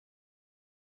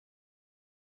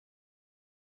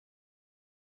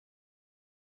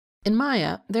In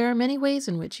Maya, there are many ways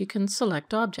in which you can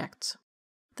select objects.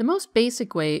 The most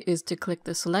basic way is to click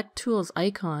the Select Tools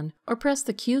icon or press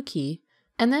the Q key,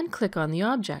 and then click on the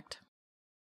object.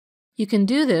 You can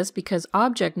do this because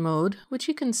Object Mode, which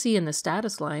you can see in the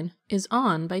status line, is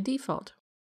on by default.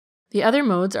 The other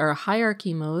modes are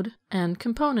Hierarchy Mode and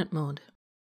Component Mode.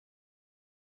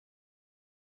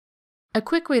 A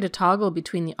quick way to toggle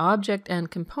between the Object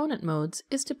and Component modes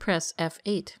is to press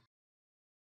F8.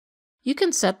 You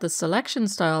can set the selection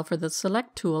style for the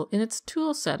Select tool in its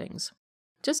Tool settings.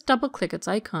 Just double-click its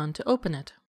icon to open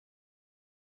it.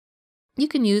 You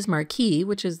can use Marquee,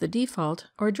 which is the default,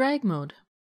 or Drag Mode.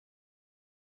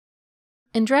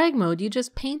 In Drag Mode, you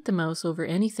just paint the mouse over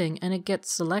anything and it gets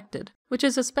selected, which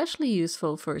is especially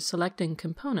useful for selecting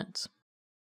components.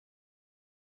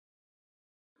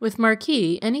 With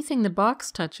Marquee, anything the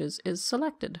box touches is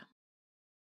selected.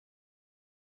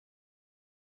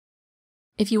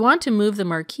 If you want to move the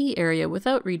marquee area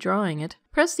without redrawing it,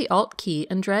 press the Alt key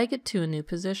and drag it to a new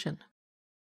position.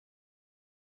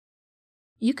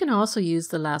 You can also use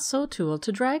the Lasso tool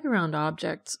to drag around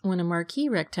objects when a marquee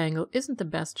rectangle isn't the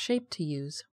best shape to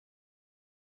use.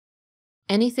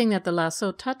 Anything that the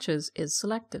lasso touches is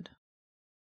selected.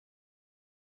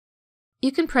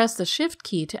 You can press the Shift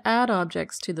key to add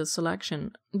objects to the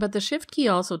selection, but the Shift key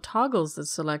also toggles the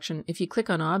selection if you click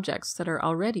on objects that are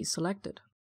already selected.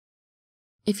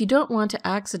 If you don't want to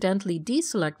accidentally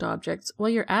deselect objects while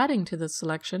you're adding to the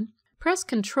selection, press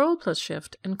Ctrl plus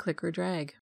Shift and click or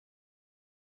drag.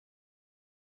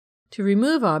 To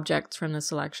remove objects from the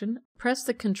selection, press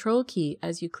the Ctrl key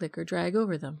as you click or drag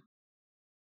over them.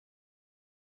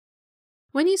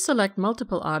 When you select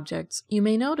multiple objects, you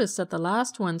may notice that the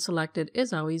last one selected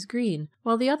is always green,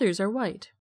 while the others are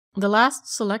white. The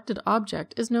last selected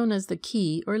object is known as the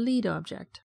key or lead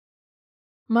object.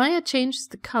 Maya changes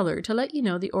the color to let you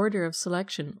know the order of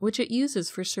selection, which it uses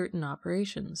for certain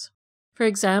operations. For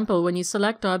example, when you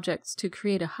select objects to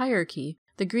create a hierarchy,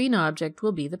 the green object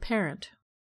will be the parent.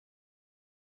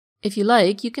 If you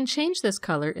like, you can change this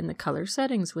color in the Color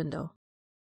Settings window.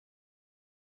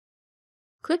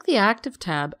 Click the Active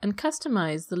tab and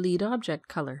customize the lead object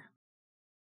color.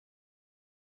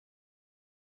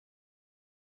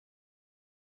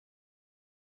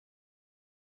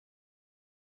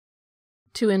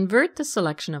 To invert the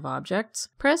selection of objects,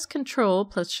 press Ctrl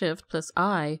plus Shift plus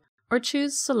I or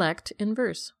choose Select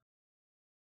Inverse.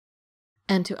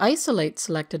 And to isolate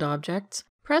selected objects,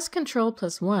 press Ctrl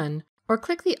plus 1 or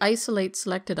click the Isolate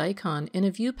Selected icon in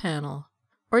a view panel,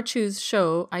 or choose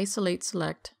Show Isolate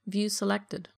Select View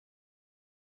Selected.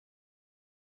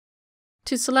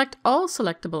 To select all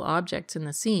selectable objects in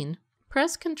the scene,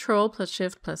 press Ctrl plus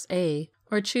Shift plus A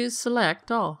or choose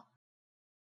Select All.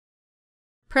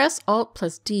 Press Alt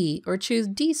plus D or choose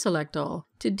Deselect All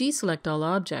to deselect all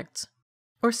objects,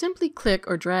 or simply click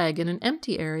or drag in an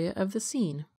empty area of the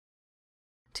scene.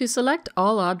 To select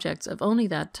all objects of only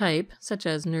that type, such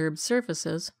as NURB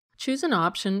surfaces, choose an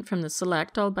option from the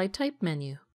Select All by Type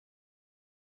menu.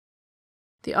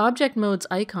 The Object Modes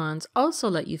icons also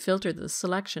let you filter the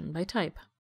selection by type.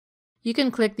 You can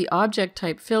click the Object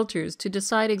Type filters to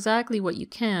decide exactly what you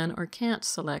can or can't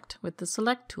select with the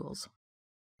Select tools.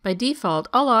 By default,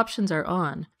 all options are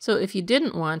on, so if you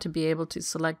didn't want to be able to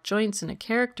select joints in a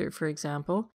character, for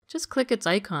example, just click its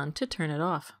icon to turn it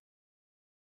off.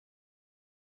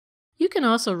 You can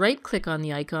also right-click on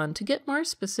the icon to get more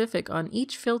specific on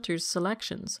each filter's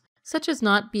selections, such as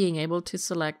not being able to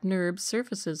select NURB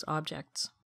surfaces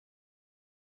objects.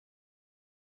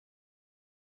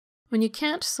 When you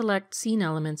can't select scene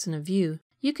elements in a view,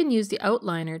 you can use the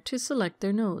outliner to select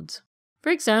their nodes. For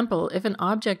example, if an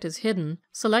object is hidden,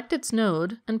 select its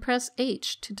node and press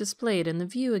H to display it in the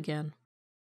view again.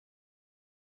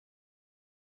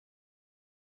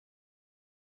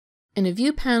 In a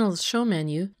View Panel's Show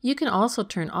menu, you can also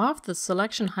turn off the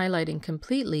selection highlighting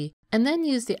completely and then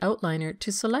use the outliner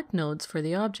to select nodes for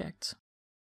the objects.